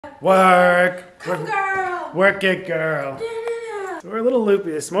Work. Come, girl. Work it, girl. So we're a little loopy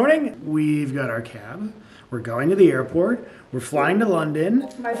this morning. We've got our cab. We're going to the airport. We're flying to London.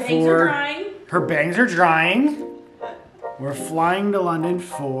 My bangs are drying. Her bangs are drying. We're flying to London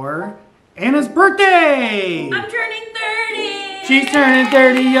for Anna's birthday. I'm turning 30. She's turning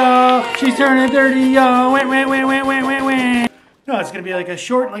 30, y'all. She's turning 30, y'all. Wait. No, it's gonna be like a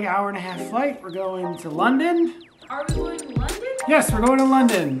short, like hour and a half flight. We're going to London. Are we going to London? Yes, we're going to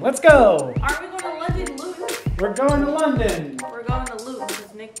London. Let's go. Are we going to London, Luton? We're going to London. We're going to Luton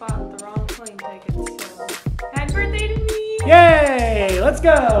because Nick bought the wrong plane tickets. So. Happy birthday to me. Yay, let's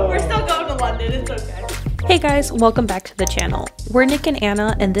go. We're still going to London, it's okay. Hey guys, welcome back to the channel. We're Nick and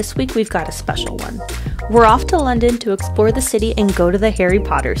Anna, and this week we've got a special one. We're off to London to explore the city and go to the Harry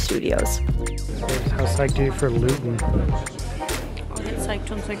Potter studios. How psyched are you for Luton? I'll get psyched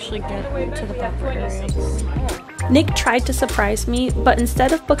once I actually get to the proper areas. Nick tried to surprise me, but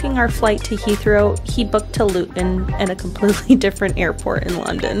instead of booking our flight to Heathrow, he booked to Luton and a completely different airport in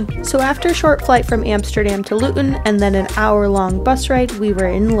London. So after a short flight from Amsterdam to Luton and then an hour-long bus ride, we were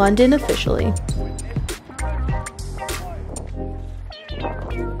in London officially.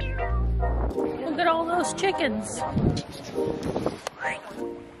 Look at all those chickens!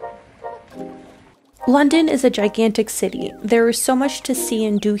 London is a gigantic city. There is so much to see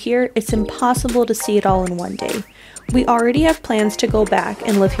and do here, it's impossible to see it all in one day. We already have plans to go back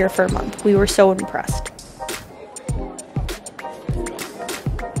and live here for a month. We were so impressed.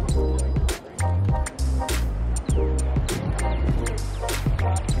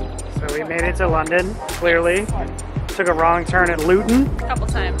 So we made it to London, clearly. Took a wrong turn at Luton. A couple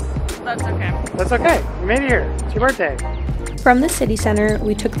times. That's okay. That's okay. We made it here. It's your birthday. From the city center,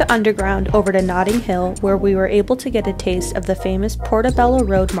 we took the underground over to Notting Hill, where we were able to get a taste of the famous Portobello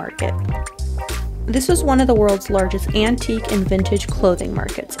Road Market. This was one of the world's largest antique and vintage clothing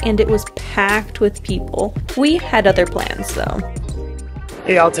markets, and it was packed with people. We had other plans, though.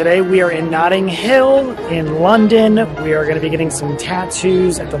 Hey y'all, today we are in Notting Hill in London. We are going to be getting some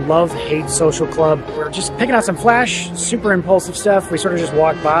tattoos at the Love Hate Social Club. We're just picking out some flash, super impulsive stuff. We sort of just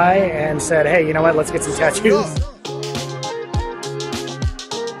walked by and said, hey, you know what, let's get some tattoos.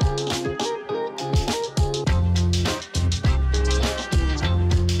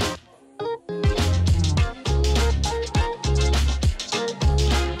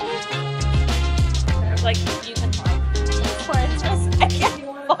 Like, you can talk. For just a second.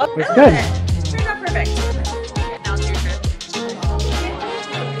 It's good. You're not perfect. Now it's your turn.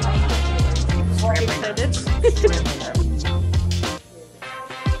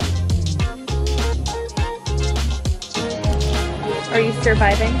 Are you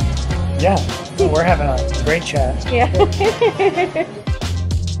surviving? Yeah, we're having a great chat. Yeah.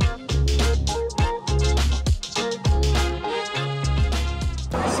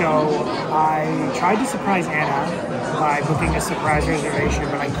 So I tried to surprise Anna by booking a surprise reservation,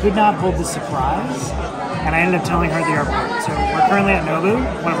 but I could not hold the surprise, and I ended up telling her at the airport. So we're currently at Nobu,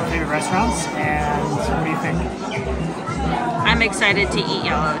 one of our favorite restaurants, and what do you think? I'm excited to eat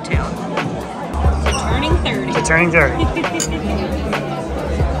yellowtail. To turning 30. To turning 30.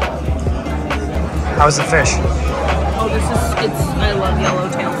 How's the fish? Oh, I love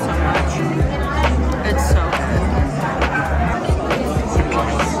yellowtail so much. It's so good.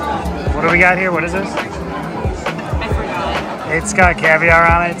 What do we got here? What is this? I forgot. It's got caviar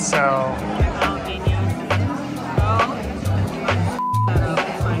on it, so... Oh, dang you. Oh.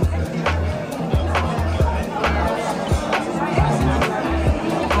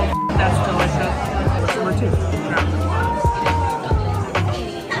 That's delicious. Number 2.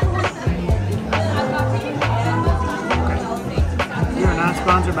 We are not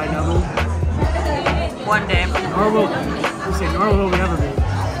sponsored by Nobu. One day. Nor will we. We say nor will we ever be.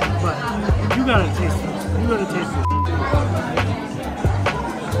 But you gotta taste this. You gotta taste it.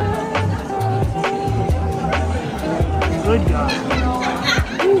 Good God.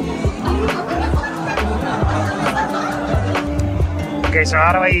 Okay, so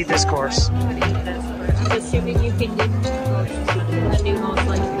how do I eat this course? I'm assuming you can get the noodles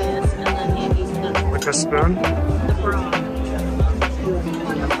like this and then maybe With a spoon? the broth.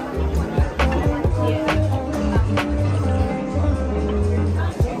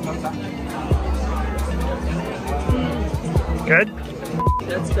 Good?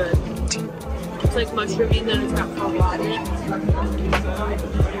 That's good. It's like mushroomy, then it's got pawpaw in it.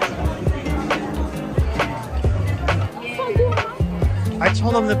 I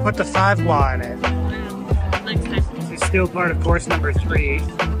told them to put the 5 gua in it. Next time. This is still part of course number 3,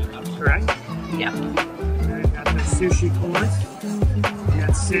 correct? Yeah. We've got the sushi course. We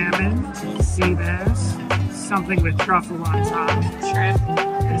got salmon, sea bass, something with truffle on top. Shrimp.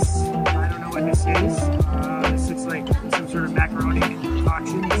 This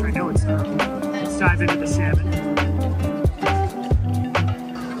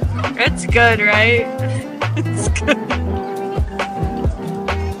It's good, right? It's good.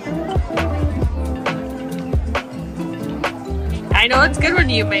 I know it's good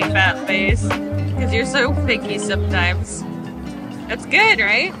when you make that face, because you're so picky sometimes. That's good,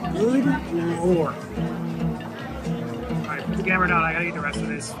 right? Good lord. Alright, put the camera down. I gotta eat the rest of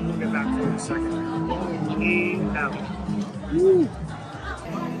this. We'll get back for you in a second.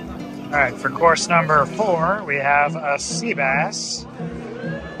 Alright, for course number 4, we have a sea bass.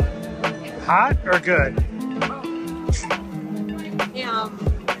 Hot or good? Yeah.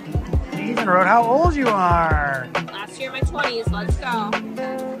 You even wrote how old you are. Last year, my 20s. Let's go.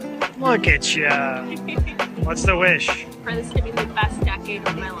 Look at ya. What's the wish? For this to be the best decade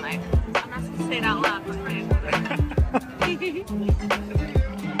of my life. I'm not supposed to say it out loud, but right.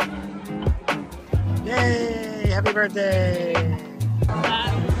 Yay! Happy birthday!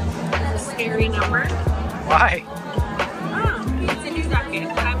 That is a scary number. Why? Oh, it's a new decade.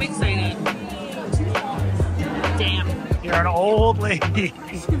 I'm excited. Damn. You're an old lady.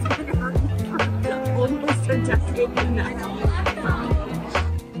 Almost a decade now.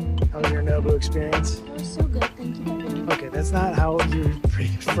 How was your Nobu experience? It was so good, thank you. Okay, that's not how you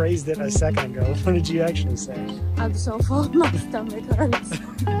phrased it a second ago. What did you actually say? I'm so full, my stomach hurts.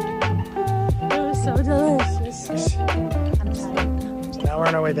 It was so delicious. I'm tired. So now we're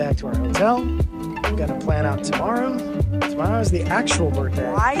on our way back to our hotel. We've got to plan out tomorrow. Tomorrow is the actual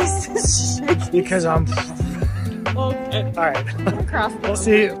birthday. Why is this shit? Because I'm... Okay. Alright. Across the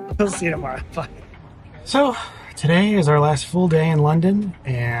We'll see you tomorrow. Bye. So, today is our last full day in London,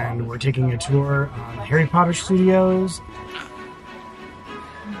 and we're taking a tour on the Harry Potter studios.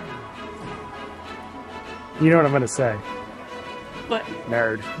 You know what I'm going to say. What?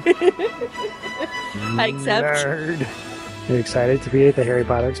 Nerd. I accept. Nerd. Are you excited to be at the Harry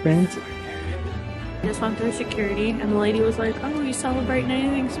Potter experience? I just went through security, and the lady was like, "Oh, you celebrating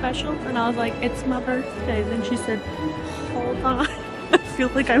anything special?" And I was like, "It's my birthday." Then she said, "Hold on." I feel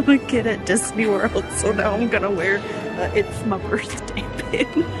like I'm a kid at Disney World, so now I'm gonna wear "It's my birthday"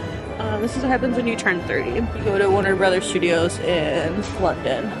 pin. This is what happens when you turn 30. You go to Warner Brothers Studios in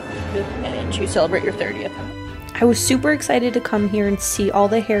London, and you celebrate your 30th. I was super excited to come here and see all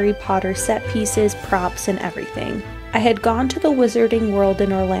the Harry Potter set pieces, props, and everything. I had gone to the Wizarding World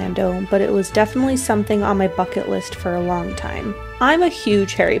in Orlando, but it was definitely something on my bucket list for a long time. I'm a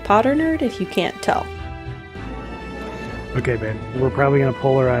huge Harry Potter nerd, if you can't tell. Okay, babe. We're probably going to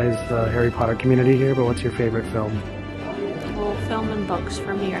polarize the Harry Potter community here, but what's your favorite film? Well, film and books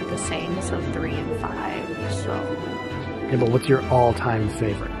for me are the same, so 3 and 5, so... Okay, but what's your all-time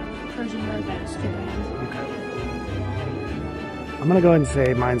favorite? Prisoner of Azkaban. Okay. I'm going to go ahead and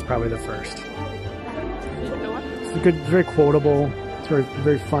say mine's probably the first. It's good, very quotable, it's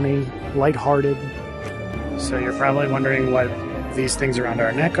very funny, lighthearted. So you're probably wondering what these things around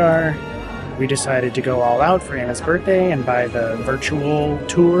our neck are. We decided to go all out for Anna's birthday and buy the virtual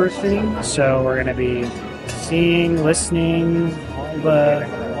tour thing. So we're going to be seeing, listening, all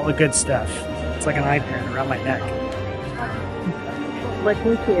the good stuff. It's like an iPad around my neck.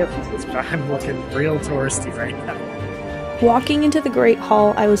 Looking cute. I'm looking real touristy right now. Walking into the Great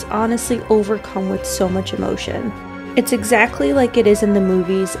Hall, I was honestly overcome with so much emotion. It's exactly like it is in the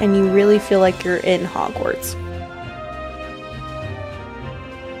movies, and you really feel like you're in Hogwarts.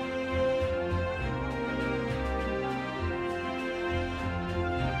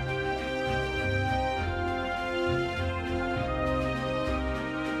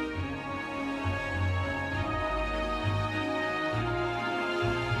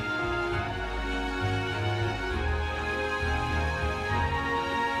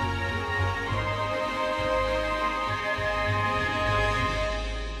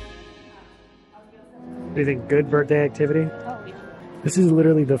 Do you think good birthday activity? Oh, yeah. This is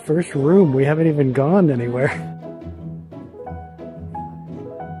literally the first room. We haven't even gone anywhere.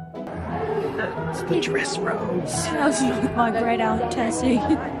 It's the dress robes. How's you look like right out, Tessie?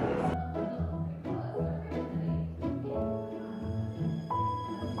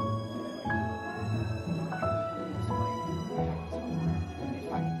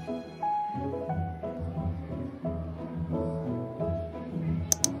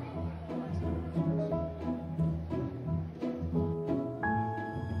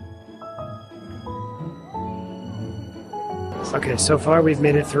 Okay, so far we've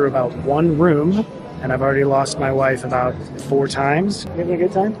made it through about one room, and I've already lost my wife about 4 times. You having a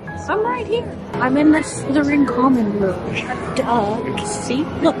good time? I'm right here. I'm in the Slytherin common room. Duh. See?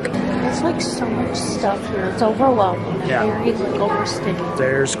 Look. There's like so much stuff here. It's overwhelming. Yeah. Very like overstimulating.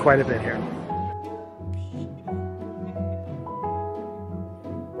 There's quite a bit here.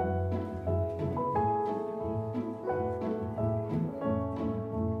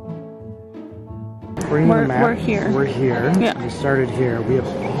 according to the map, we're here. We're here. Yeah. We started here. We have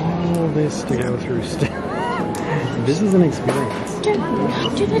all this to go through still. This is an experience.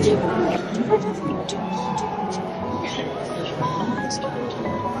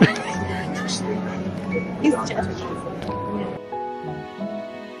 He's just...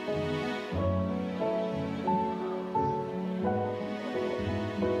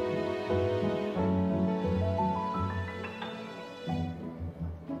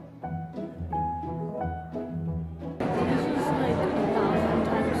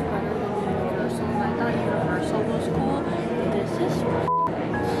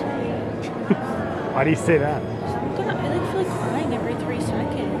 Why do you say that? I feel like crying every 3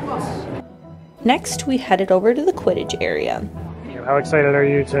 seconds. Next, we headed over to the Quidditch area. How excited are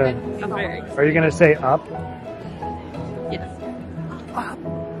you to... I'm very excited. Are you going to say up? Yes. Up?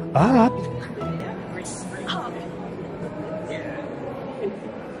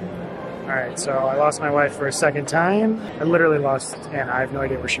 Alright, so I lost my wife for a second time. I literally lost Anna. I have no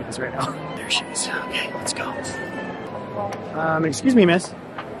idea where she is right now. There she is. Okay, let's go. Excuse me, miss.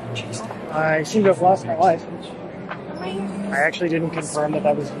 I seem to have lost my wife. I actually didn't confirm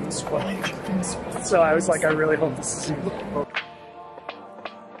that was useful. So I was like, I really hope this is...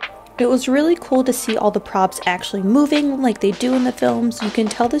 It was really cool to see all the props actually moving like they do in the films. You can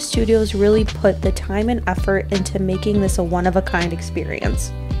tell the studios really put the time and effort into making this a one-of-a-kind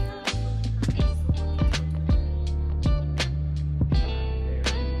experience.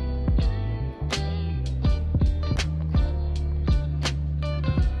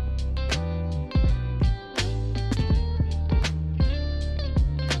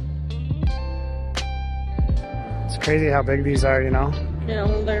 Crazy how big these are, you know? You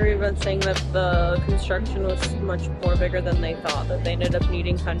know, they're even saying that the construction was much more bigger than they thought, that they ended up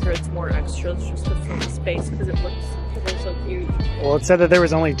needing hundreds more extras just to fill the space because it looks so huge. Well, it said that there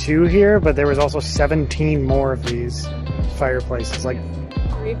was only 2 here, but there was also 17 more of these fireplaces. Like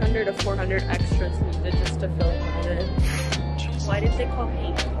 300 to 400 extras needed just to fill 100. Why did they call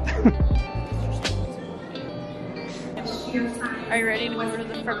me? Are you ready to go to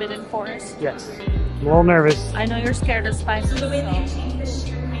the Forbidden Forest? yes. I'm a little nervous. I know you're scared of spiders, so stay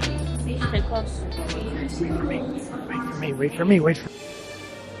close. Wait for me. Wait for me. Wait for me.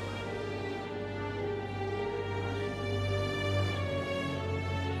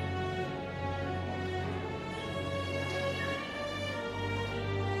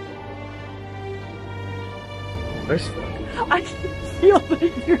 I can feel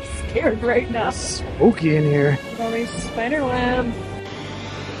that you're scared right now. It's spooky in here. Always spider web.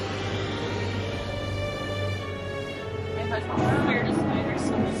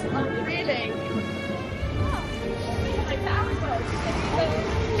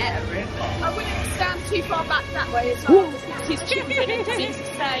 I wouldn't stand too far back that way as well. He's chipping in to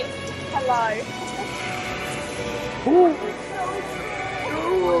say hello.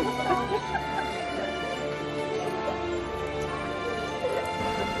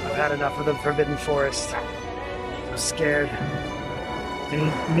 I've had enough of the Forbidden Forest. I'm scared.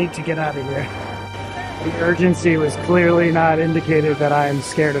 I need to get out of here. The urgency was clearly not indicated that I am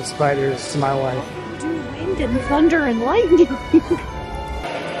scared of spiders to my wife. Do wind and thunder and lightning.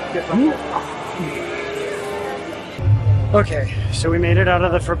 Okay, so we made it out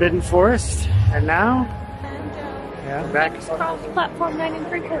of the Forbidden Forest, and now, back Across platform 9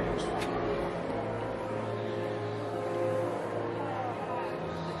 3/4.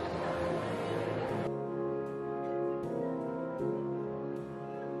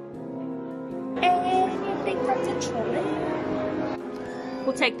 Anything from Detroit?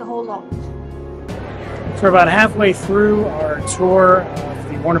 We'll take the whole lot. So we're about halfway through our tour of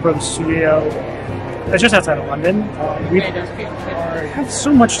the Warner Brothers studio. It's just outside of London. We have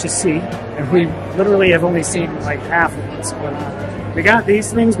so much to see, and we literally have only seen like half of what's going on. We got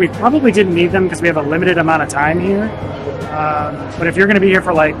these things. We probably didn't need them because we have a limited amount of time here. But if you're going to be here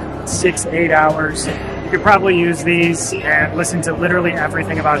for like 6-8 hours, you could probably use these and listen to literally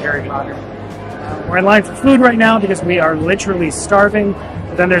everything about Harry Potter. We're in line for food right now because we are literally starving.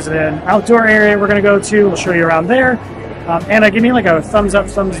 But then there's an outdoor area we're going to go to. We'll show you around there. Anna, give me like a thumbs up,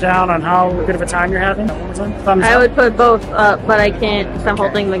 thumbs down on how good of a time you're having. Thumbs I up. would put both up, but I can't because I'm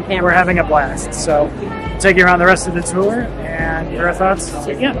holding the camera. We're having a blast. So we'll take you around the rest of the tour and your thoughts.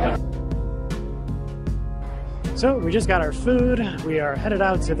 Yeah. So we just got our food. We are headed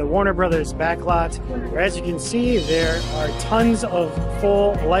out to the Warner Brothers backlot, where as you can see, there are tons of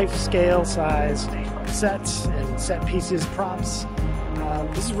full life-scale size sets and set pieces, props.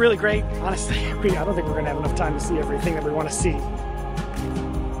 This is really great. Honestly, I don't think we're going to have enough time to see everything that we want to see.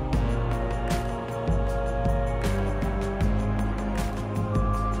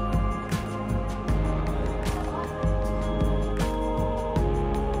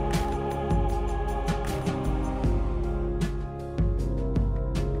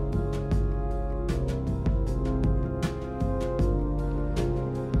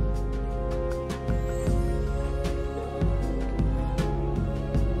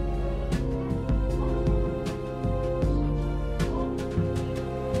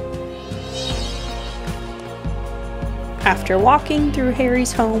 After walking through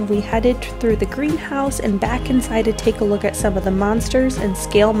Harry's home, we headed through the greenhouse and back inside to take a look at some of the monsters and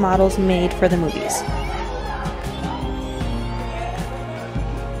scale models made for the movies.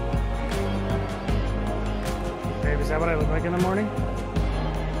 Babe, is that what I look like in the morning?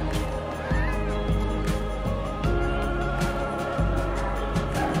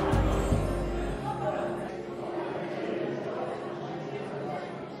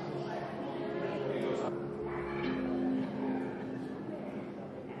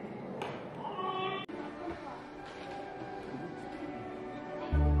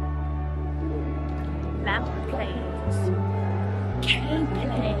 Lamp plays. Cane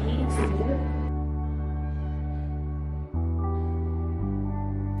plays.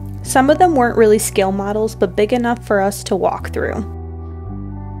 Some of them weren't really scale models, but big enough for us to walk through.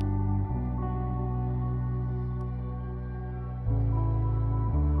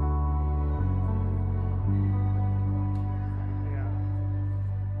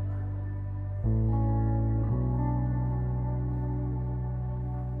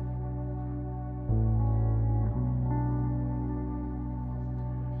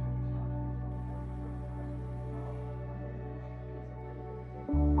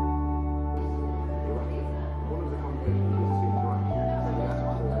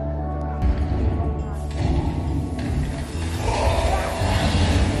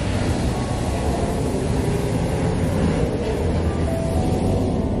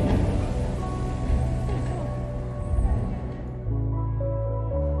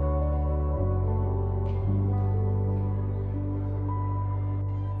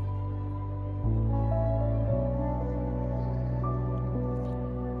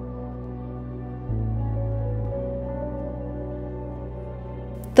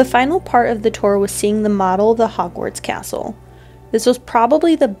 The final part of the tour was seeing the model of the Hogwarts castle. This was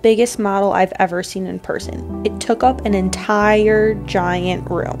probably the biggest model I've ever seen in person. It took up an entire giant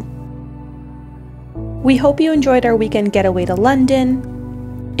room. We hope you enjoyed our weekend getaway to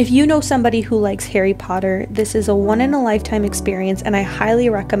London. If you know somebody who likes Harry Potter, this is a once-in-a-lifetime experience and I highly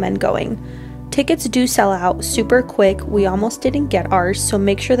recommend going. Tickets do sell out super quick. We almost didn't get ours, so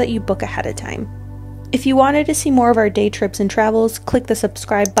make sure that you book ahead of time. If you wanted to see more of our day trips and travels, click the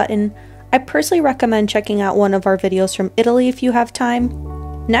subscribe button. I personally recommend checking out one of our videos from Italy if you have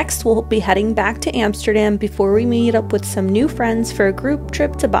time. Next, we'll be heading back to Amsterdam before we meet up with some new friends for a group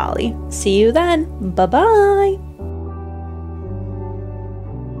trip to Bali. See you then. Bye-bye!